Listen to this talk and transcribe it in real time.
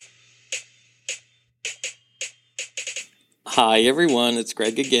Hi everyone, it's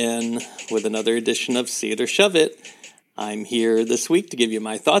Greg again with another edition of See It or Shove It. I'm here this week to give you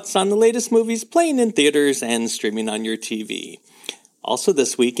my thoughts on the latest movies playing in theaters and streaming on your TV. Also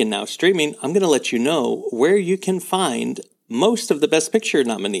this week and now streaming, I'm going to let you know where you can find most of the Best Picture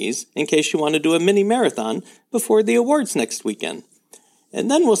nominees in case you want to do a mini marathon before the awards next weekend.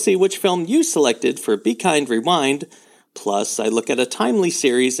 And then we'll see which film you selected for Be Kind Rewind. Plus, I look at a timely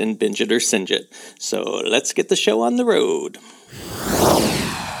series in Binge It or Singe It. So let's get the show on the road.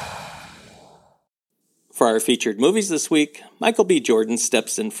 For our featured movies this week, Michael B. Jordan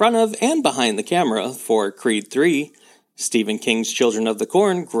steps in front of and behind the camera for Creed 3. Stephen King's Children of the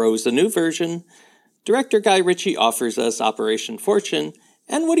Corn grows a new version. Director Guy Ritchie offers us Operation Fortune.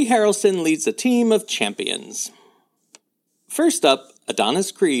 And Woody Harrelson leads a team of champions. First up,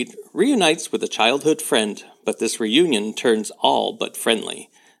 Adonis Creed reunites with a childhood friend, but this reunion turns all but friendly.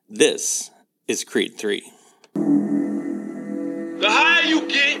 This is Creed 3. The higher you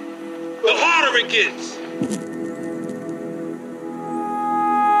get, the harder it gets.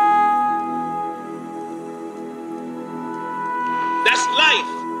 That's life.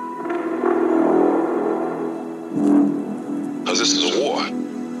 Because this is a war.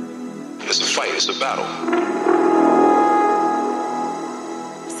 It's a fight. It's a battle.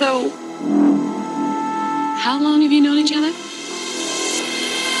 So, how long have you known each other?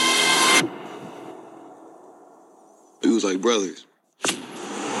 We was like brothers.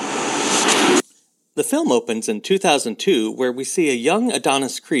 The film opens in 2002, where we see a young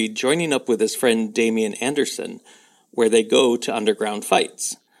Adonis Creed joining up with his friend Damian Anderson, where they go to underground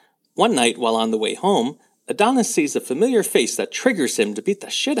fights. One night, while on the way home, Adonis sees a familiar face that triggers him to beat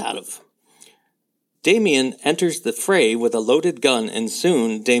the shit out of. Damian enters the fray with a loaded gun, and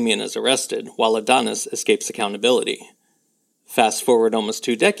soon Damian is arrested, while Adonis escapes accountability. Fast forward almost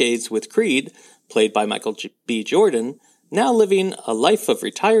 2 decades with Creed, played by Michael B. Jordan, now living a life of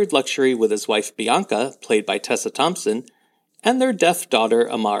retired luxury with his wife Bianca, played by Tessa Thompson, and their deaf daughter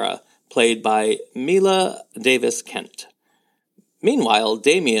Amara, played by Mila Davis Kent. Meanwhile,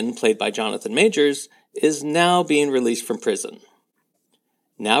 Damian, played by Jonathan Majors, is now being released from prison.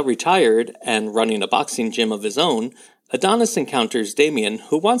 Now retired and running a boxing gym of his own, Adonis encounters Damian,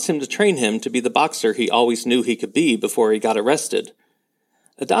 who wants him to train him to be the boxer he always knew he could be before he got arrested.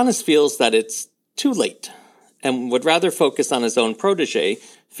 Adonis feels that it's too late, and would rather focus on his own protege,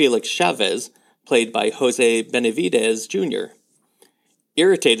 Felix Chavez, played by Jose Benavidez Jr.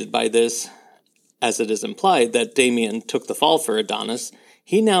 Irritated by this, as it is implied that Damian took the fall for Adonis,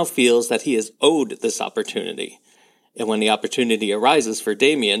 he now feels that he is owed this opportunity. And when the opportunity arises for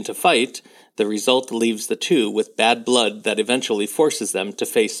Damian to fight, the result leaves the two with bad blood that eventually forces them to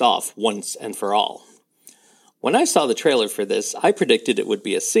face off once and for all. When I saw the trailer for this, I predicted it would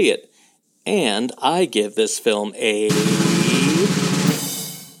be a see it, and I give this film a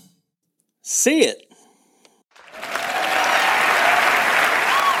see it.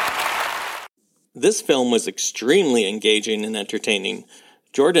 This film was extremely engaging and entertaining.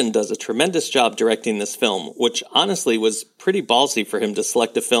 Jordan does a tremendous job directing this film, which honestly was pretty ballsy for him to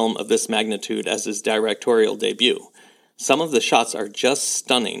select a film of this magnitude as his directorial debut. Some of the shots are just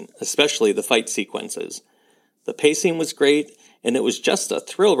stunning, especially the fight sequences. The pacing was great, and it was just a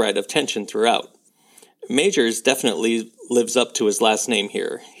thrill ride of tension throughout. Majors definitely lives up to his last name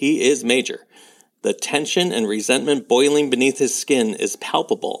here. He is Major. The tension and resentment boiling beneath his skin is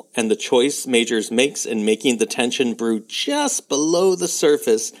palpable, and the choice Majors makes in making the tension brew just below the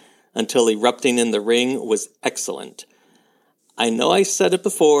surface until erupting in the ring was excellent. I know I said it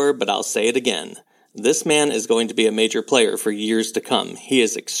before, but I'll say it again. This man is going to be a major player for years to come. He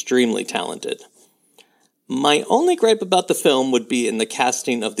is extremely talented. My only gripe about the film would be in the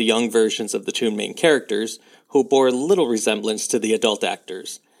casting of the young versions of the two main characters, who bore little resemblance to the adult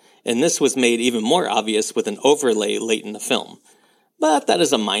actors. And this was made even more obvious with an overlay late in the film. But that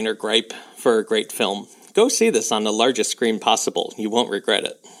is a minor gripe for a great film. Go see this on the largest screen possible. You won't regret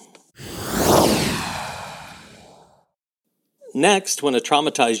it. Next, when a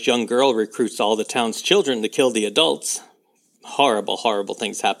traumatized young girl recruits all the town's children to kill the adults, horrible, horrible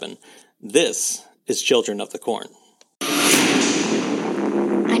things happen. This is Children of the Corn.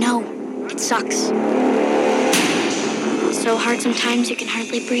 I know. It sucks. So hard sometimes you can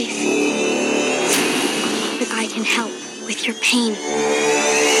hardly breathe. But I can help with your pain.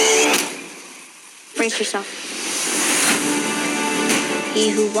 Brace yourself. He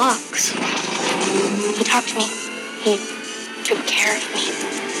who walks. He talked to me. He took care of me.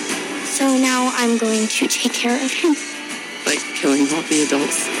 So now I'm going to take care of him. Like killing all the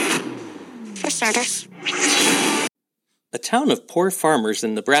adults. For starters. A town of poor farmers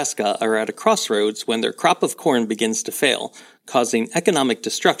in Nebraska are at a crossroads when their crop of corn begins to fail, causing economic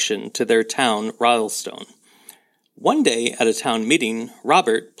destruction to their town, Rylstone. One day at a town meeting,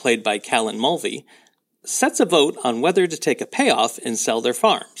 Robert, played by Callan Mulvey, sets a vote on whether to take a payoff and sell their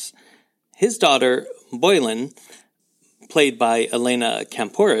farms. His daughter, Boylan, played by Elena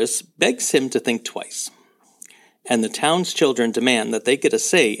Kampouris, begs him to think twice. And the town's children demand that they get a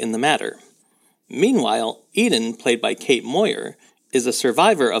say in the matter. Meanwhile, Eden, played by Kate Moyer, is a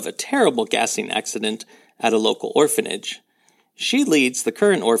survivor of a terrible gassing accident at a local orphanage. She leads the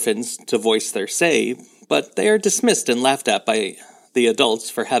current orphans to voice their say, but they are dismissed and laughed at by the adults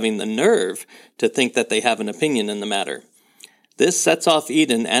for having the nerve to think that they have an opinion in the matter. This sets off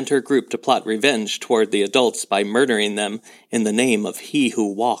Eden and her group to plot revenge toward the adults by murdering them in the name of He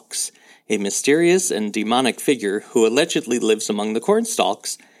Who Walks, a mysterious and demonic figure who allegedly lives among the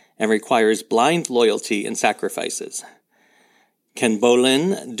cornstalks and requires blind loyalty and sacrifices. Can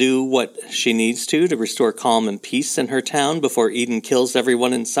Boleyn do what she needs to restore calm and peace in her town before Eden kills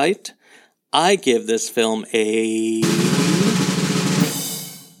everyone in sight? I give this film a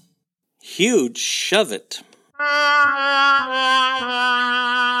huge shove it.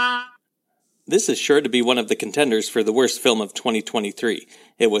 This is sure to be one of the contenders for the worst film of 2023.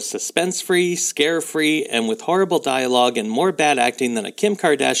 It was suspense-free, scare-free, and with horrible dialogue and more bad acting than a Kim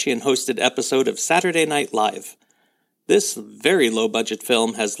Kardashian-hosted episode of Saturday Night Live. This very low-budget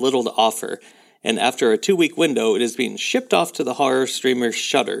film has little to offer, and after a 2-week window, it is being shipped off to the horror streamer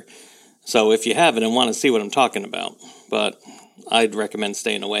Shudder. So if you have it and want to see what I'm talking about, but I'd recommend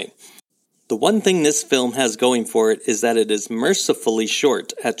staying away. The one thing this film has going for it is that it is mercifully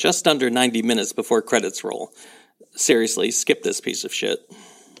short at just under 90 minutes before credits roll. Seriously, skip this piece of shit.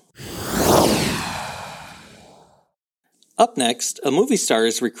 Up next, a movie star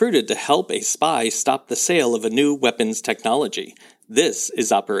is recruited to help a spy stop the sale of a new weapons technology. This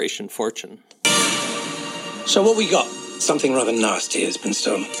is Operation Fortune. So what we got? Something rather nasty has been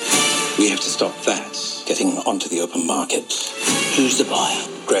stolen. We have to stop that getting onto the open market. Who's the buyer?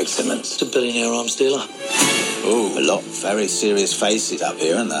 Greg Simmons. The billionaire arms dealer. Oh, a lot of very serious faces up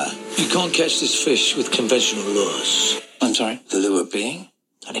here, aren't there? You can't catch this fish with conventional lures. I'm sorry? The lure being?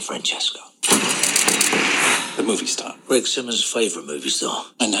 Danny Francesco. The movie star. Greg Simmons' favourite movie star.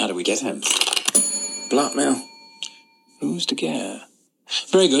 And how do we get him? Blackmail. Who's to care?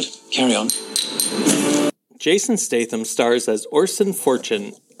 Very good. Carry on. Jason Statham stars as Orson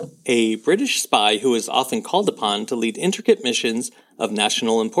Fortune, a British spy who is often called upon to lead intricate missions of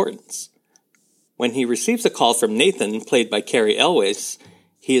national importance. When he receives a call from Nathan, played by Cary Elwes,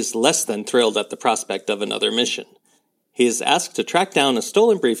 he is less than thrilled at the prospect of another mission. He is asked to track down a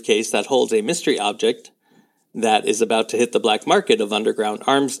stolen briefcase that holds a mystery object that is about to hit the black market of underground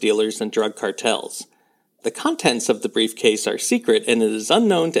arms dealers and drug cartels. The contents of the briefcase are secret, and it is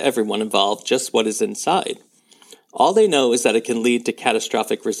unknown to everyone involved just what is inside. All they know is that it can lead to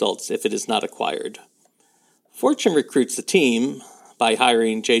catastrophic results if it is not acquired. Fortune recruits the team by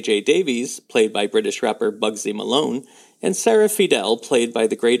hiring J.J. Davies, played by British rapper Bugsy Malone, and Sarah Fidel, played by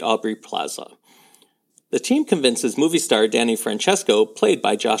the great Aubrey Plaza. The team convinces movie star Danny Francesco, played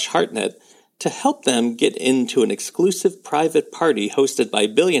by Josh Hartnett, to help them get into an exclusive private party hosted by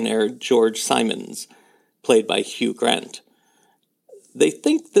billionaire George Simons, played by Hugh Grant. They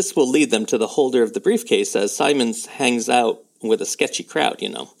think this will lead them to the holder of the briefcase as Simons hangs out with a sketchy crowd,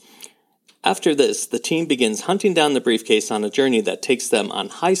 After this, the team begins hunting down the briefcase on a journey that takes them on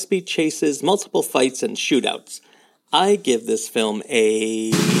high-speed chases, multiple fights, and shootouts. I give this film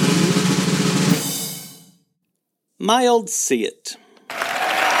a mild see it.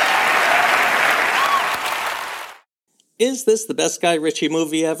 Is this the best Guy Ritchie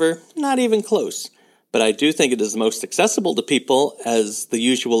movie ever? Not even close. But I do think it is most accessible to people, as the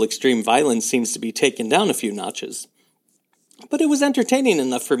usual extreme violence seems to be taken down a few notches. But it was entertaining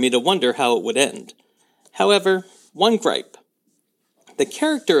enough for me to wonder how it would end. However, one gripe. The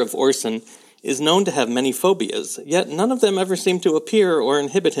character of Orson is known to have many phobias, yet none of them ever seem to appear or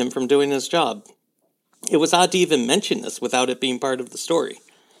inhibit him from doing his job. It was odd to even mention this without it being part of the story.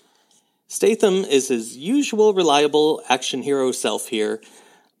 Statham is his usual reliable action hero self here.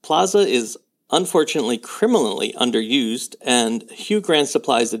 Plaza is unfortunately criminally underused, and Hugh Grant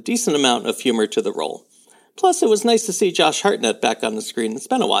supplies a decent amount of humor to the role. Plus, it was nice to see Josh Hartnett back on the screen. It's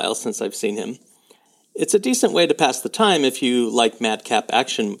been a while since I've seen him. It's a decent way to pass the time if you like madcap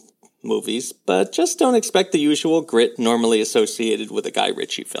action movies, but just don't expect the usual grit normally associated with a Guy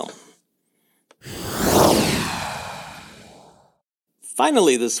Ritchie film.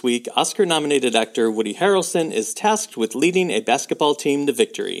 Finally this week, Oscar-nominated actor Woody Harrelson is tasked with leading a basketball team to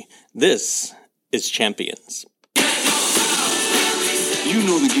victory. This is Champions. You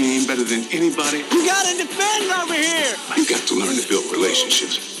know the game better than anybody. You gotta defend over here! You got to learn to build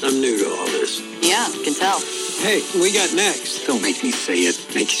relationships. I'm new to all this. Yeah, can tell. Hey, we got next. Don't make me say it.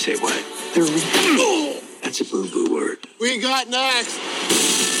 Make you say what? That's a boo-boo word. We got next.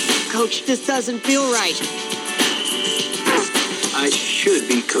 Coach, this doesn't feel right. I should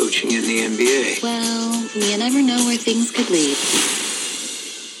be coaching in the NBA. Well, you never know where things could lead.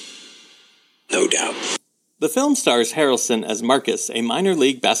 No doubt. The film stars Harrelson as Marcus, a minor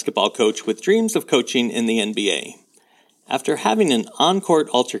league basketball coach with dreams of coaching in the NBA. After having an on-court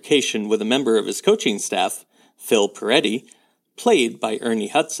altercation with a member of his coaching staff, Phil Peretti, played by Ernie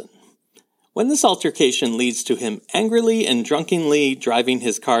Hudson. When this altercation leads to him angrily and drunkenly driving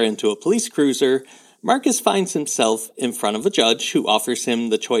his car into a police cruiser, Marcus finds himself in front of a judge who offers him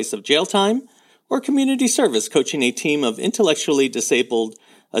the choice of jail time or community service coaching a team of intellectually disabled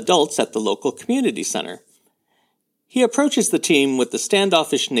adults at the local community center. He approaches the team with the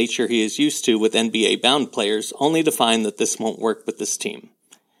standoffish nature he is used to with NBA-bound players, only to find that this won't work with this team.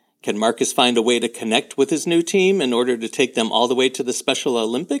 Can Marcus find a way to connect with his new team in order to take them all the way to the Special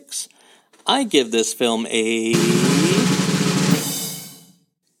Olympics? I give this film a...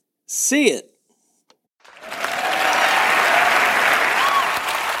 See it.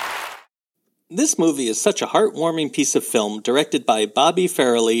 This movie is such a heartwarming piece of film directed by Bobby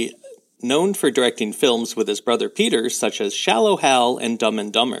Farrelly, known for directing films with his brother Peter, such as Shallow Hal and Dumb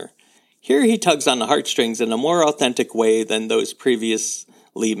and Dumber. Here he tugs on the heartstrings in a more authentic way than those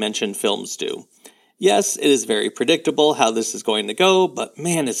previously mentioned films do. Yes, it is very predictable how this is going to go, but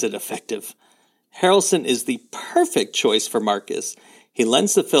man, is it effective. Harrelson is the perfect choice for Marcus. He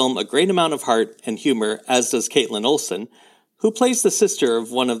lends the film a great amount of heart and humor, as does Caitlin Olsen, who plays the sister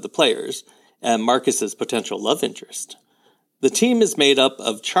of one of the players, and Marcus's potential love interest. The team is made up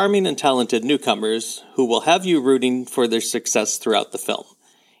of charming and talented newcomers who will have you rooting for their success throughout the film.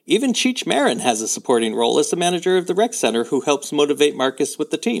 Even Cheech Marin has a supporting role as the manager of the rec center who helps motivate Marcus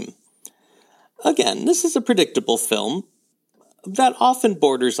with the team. Again, this is a predictable film that often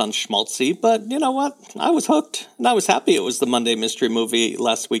borders on schmaltzy, but you know what? I was hooked, and I was happy it was the Monday Mystery Movie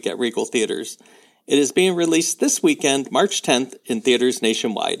last week at Regal Theaters. It is being released this weekend, March 10th, in theaters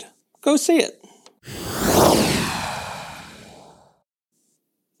nationwide. Go see it.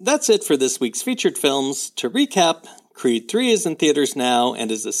 That's it for this week's featured films. To recap, Creed 3 is in theaters now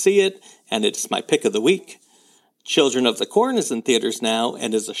and is a see it, and it's my pick of the week. Children of the Corn is in theaters now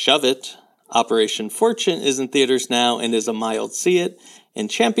and is a shove it. Operation Fortune is in theaters now and is a mild see it.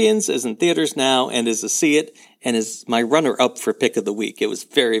 And Champions is in theaters now and is a see it, and is my runner-up for pick of the week. It was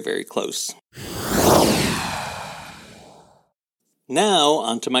very, very close. Now,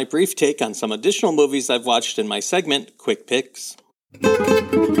 on to my brief take on some additional movies I've watched in my segment, Quick Picks.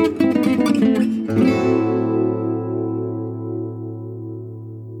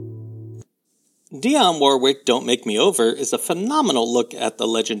 Dionne Warwick, Don't Make Me Over is a phenomenal look at the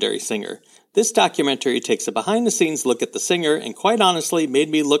legendary singer. This documentary takes a behind-the-scenes look at the singer and quite honestly made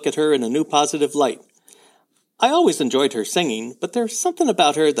me look at her in a new positive light. I always enjoyed her singing, but there's something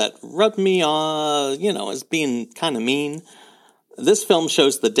about her that rubbed me as being kind of mean. This film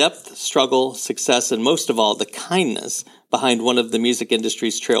shows the depth, struggle, success, and most of all, the kindness behind one of the music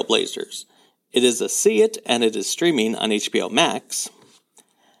industry's trailblazers. It is a see it, and it is streaming on HBO Max.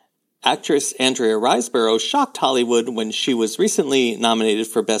 Actress Andrea Riseborough shocked Hollywood when she was recently nominated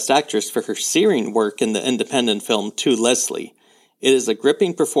for Best Actress for her searing work in the independent film To Leslie. It is a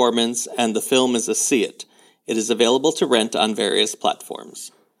gripping performance, and the film is a see it. It is available to rent on various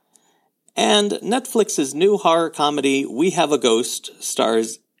platforms. And Netflix's new horror comedy, We Have a Ghost,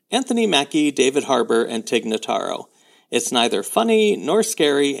 stars Anthony Mackie, David Harbour, and Tig Notaro. It's neither funny nor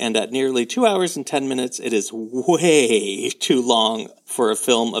scary, and at nearly 2 hours and 10 minutes, it is way too long for a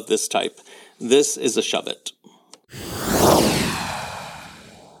film of this type. This is a shove it.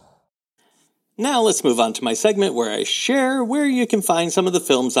 Now let's move on to my segment where I share where you can find some of the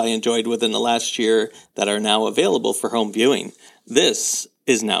films I enjoyed within the last year that are now available for home viewing. This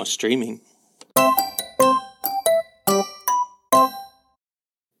is now streaming.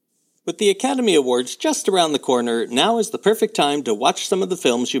 With the Academy Awards just around the corner, now is the perfect time to watch some of the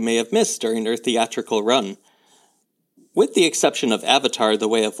films you may have missed during their theatrical run. With the exception of Avatar: The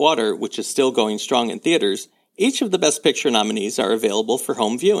Way of Water, which is still going strong in theaters, each of the Best Picture nominees are available for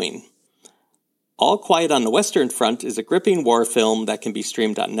home viewing. All Quiet on the Western Front is a gripping war film that can be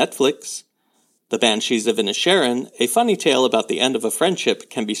streamed on Netflix. The Banshees of Inisherin, a funny tale about the end of a friendship,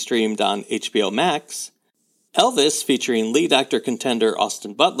 can be streamed on HBO Max. Elvis, featuring lead actor contender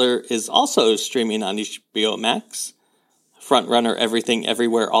Austin Butler, is also streaming on HBO Max. Frontrunner Everything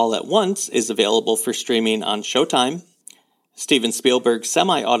Everywhere All at Once is available for streaming on Showtime. Steven Spielberg's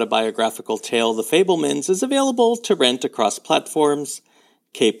semi-autobiographical tale The Fabelmans is available to rent across platforms.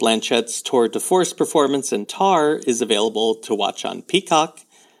 Cate Blanchett's tour de force performance in Tar is available to watch on Peacock.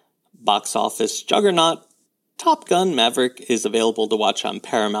 Box office juggernaut Top Gun Maverick is available to watch on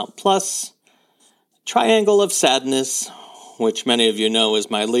Paramount+. Triangle of Sadness, which many of you know is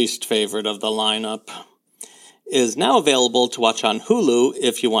my least favorite of the lineup, is now available to watch on Hulu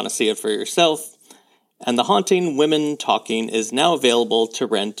if you want to see it for yourself. And The Haunting Women Talking is now available to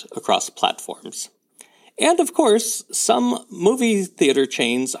rent across platforms. And of course, some movie theater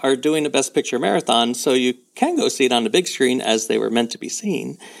chains are doing a Best Picture marathon, so you can go see it on the big screen as they were meant to be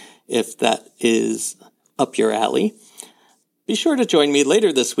seen, if that is up your alley. Be sure to join me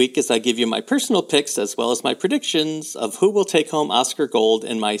later this week as I give you my personal picks as well as my predictions of who will take home Oscar Gold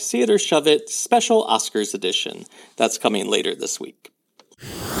in my Theater Shove It Special Oscars edition. That's coming later this week.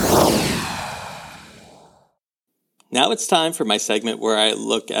 Now it's time for my segment where I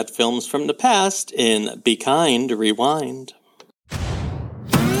look at films from the past in Be Kind, Rewind.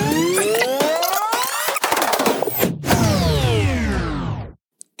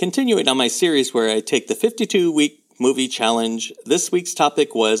 Continuing on my series where I take the 52-week movie challenge, this week's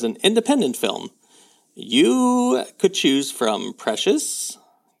topic was an independent film. You could choose from Precious,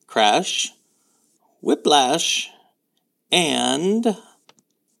 Crash, Whiplash, and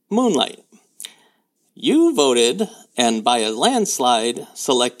Moonlight. You voted, and by a landslide,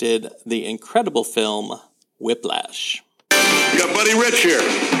 selected the incredible film Whiplash. We got Buddy Rich here.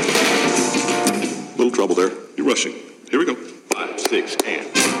 Little trouble there. You're rushing. Here we go. 5, 6, and...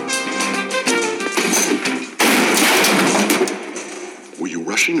 Were you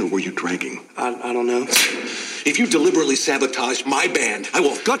rushing or were you dragging? I don't know. If you deliberately sabotage my band, I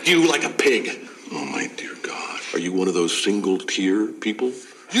will gut you like a pig. Oh, my dear God. Are you one of those single-tier people?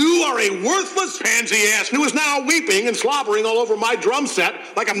 You are a worthless pansy-ass who is now weeping and slobbering all over my drum set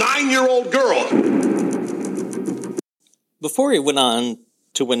like a 9-year-old girl. Before he went on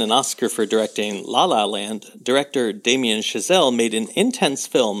to win an Oscar for directing La La Land, director Damien Chazelle made an intense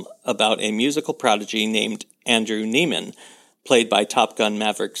film about a musical prodigy named Andrew Neiman, played by Top Gun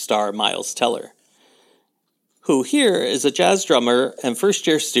Maverick star Miles Teller, who here is a jazz drummer and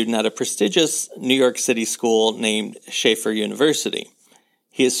first-year student at a prestigious New York City school named Schaefer University.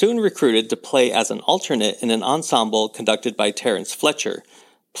 He is soon recruited to play as an alternate in an ensemble conducted by Terrence Fletcher,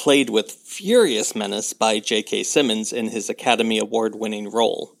 played with furious menace by J.K. Simmons in his Academy Award-winning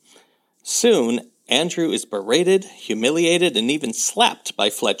role. Soon, Andrew is berated, humiliated, and even slapped by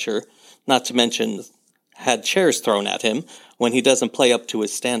Fletcher, not to mention had chairs thrown at him when he doesn't play up to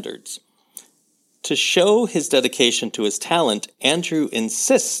his standards. To show his dedication to his talent, Andrew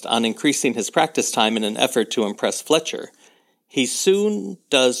insists on increasing his practice time in an effort to impress Fletcher. He soon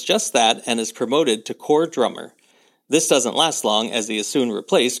does just that and is promoted to corps drummer. This doesn't last long as he is soon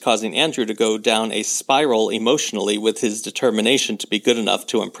replaced, causing Andrew to go down a spiral emotionally with his determination to be good enough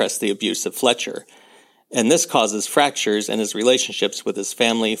to impress the abusive Fletcher. And this causes fractures in his relationships with his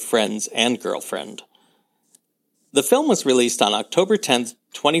family, friends, and girlfriend. The film was released on October 10th,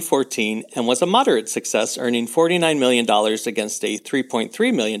 2014, and was a moderate success, earning $49 million against a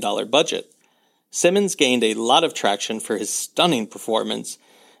 $3.3 million budget. Simmons gained a lot of traction for his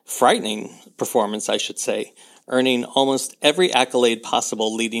frightening performance, I should say, earning almost every accolade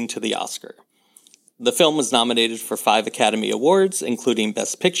possible leading to the Oscar. The film was nominated for 5 Academy Awards, including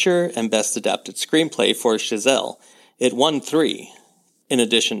Best Picture and Best Adapted Screenplay for Chazelle. It won 3. In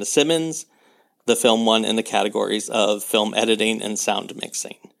addition to Simmons, the film won in the categories of film editing and sound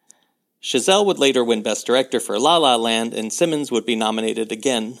mixing. Chazelle would later win Best Director for La La Land, and Simmons would be nominated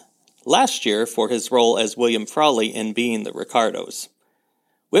again last year for his role as William Frawley in Being the Ricardos.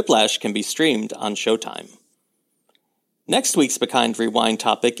 Whiplash can be streamed on Showtime. Next week's Be Kind Rewind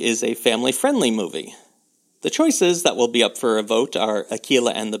topic is a family-friendly movie. The choices that will be up for a vote are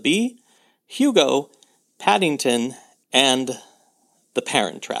Akeelah and the Bee, Hugo, Paddington, and The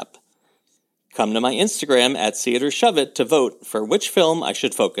Parent Trap. Come to my Instagram at @TheaterShoveIt to vote for which film I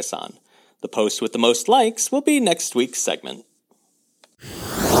should focus on. The post with the most likes will be next week's segment.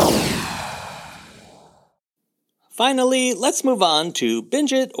 Finally, let's move on to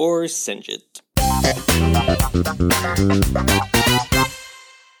Binge It or Singe It.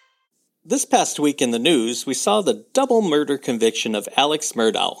 This past week in the news, we saw the double murder conviction of Alex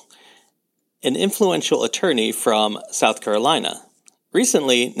Murdaugh, an influential attorney from South Carolina.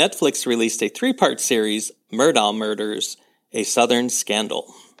 Recently, Netflix released a 3-part series, Murdaugh Murders, a Southern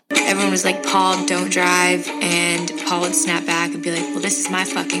Scandal. Everyone was like, Paul, don't drive, and Paul would snap back and be like, well, this is my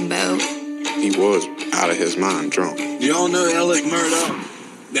fucking boat. He was out of his mind drunk. You all know Alex Murdaugh?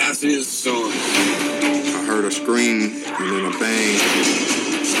 That's his son. I heard heard a scream and then a bang.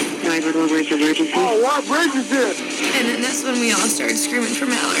 911, where's emergency? Oh, what bridge is this? And then that's when we all started screaming for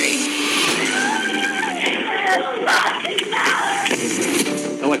Mallory.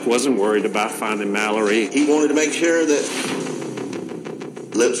 Alec wasn't worried about finding Mallory. He wanted to make sure that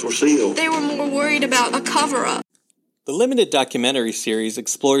lips were sealed. They were more worried about a cover-up. The limited documentary series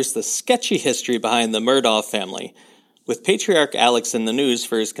explores the sketchy history behind the Murdaugh family. With patriarch Alex in the news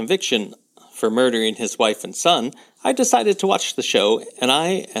for his conviction for murdering his wife and son, I decided to watch the show, and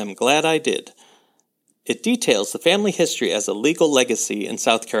I am glad I did. It details the family history as a legal legacy in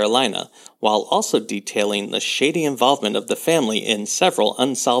South Carolina, while also detailing the shady involvement of the family in several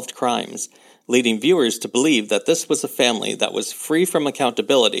unsolved crimes, leading viewers to believe that this was a family that was free from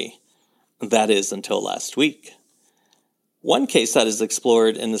accountability. That is, until last week. One case that is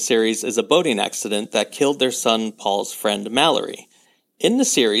explored in the series is a boating accident that killed their son Paul's friend Mallory. In the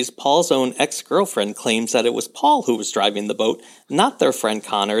series, Paul's own ex-girlfriend claims that it was Paul who was driving the boat, not their friend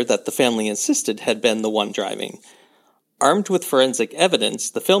Connor that the family insisted had been the one driving. Armed with forensic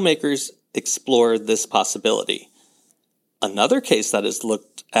evidence, the filmmakers explore this possibility. Another case that is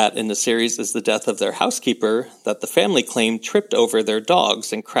looked at in the series is the death of their housekeeper that the family claimed tripped over their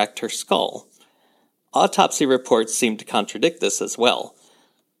dogs and cracked her skull. Autopsy reports seem to contradict this as well.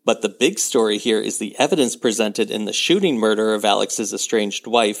 But the big story here is the evidence presented in the shooting murder of Alex's estranged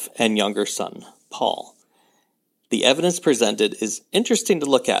wife and younger son, Paul. The evidence presented is interesting to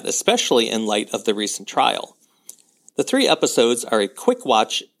look at, especially in light of the recent trial. The 3 episodes are a quick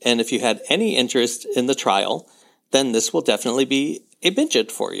watch, and if you had any interest in the trial, then this will definitely be a binge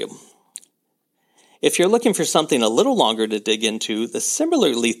it for you. If you're looking for something a little longer to dig into, the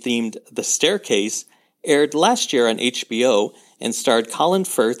similarly themed The Staircase aired last year on HBO and starred Colin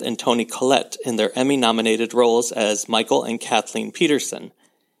Firth and Toni Collette in their Emmy-nominated roles as Michael and Kathleen Peterson.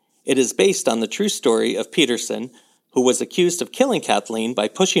 It is based on the true story of Peterson, who was accused of killing Kathleen by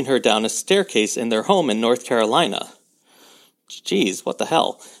pushing her down a staircase in their home in North Carolina. Geez, what the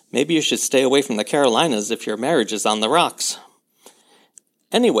hell? Maybe you should stay away from the Carolinas if your marriage is on the rocks.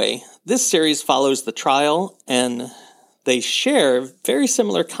 Anyway, this series follows the trial, and they share very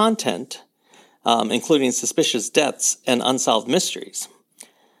similar content, including suspicious deaths and unsolved mysteries.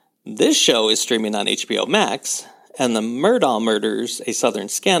 This show is streaming on HBO Max, and the Murdaugh Murders, A Southern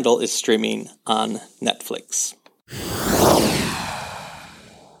Scandal, is streaming on Netflix.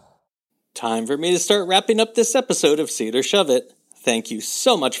 Time for me to start wrapping up this episode of See It or Shove It. Thank you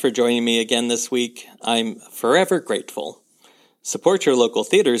so much for joining me again this week. I'm forever grateful. Support your local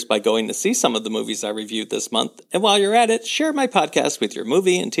theaters by going to see some of the movies I reviewed this month, and while you're at it, share my podcast with your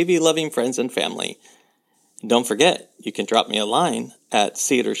movie and TV-loving friends and family. And don't forget, you can drop me a line at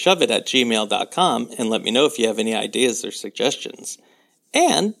seeitOrShoveIt@gmail.com and let me know if you have any ideas or suggestions.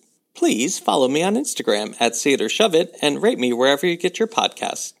 And please follow me on Instagram at seeitOrShoveIt and rate me wherever you get your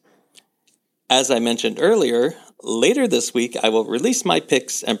podcasts. As I mentioned earlier, later this week I will release my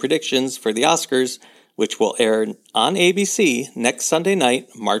picks and predictions for the Oscars, which will air on ABC next Sunday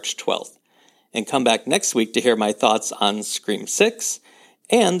night, March 12th. And come back next week to hear my thoughts on Scream 6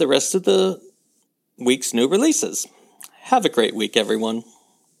 and the rest of the week's new releases. Have a great week, everyone.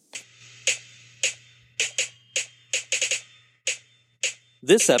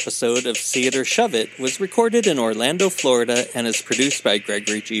 This episode of See It or Shove It was recorded in Orlando, Florida, and is produced by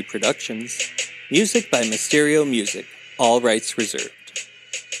Gregory G. Productions. Music by Mysterio Music. All rights reserved.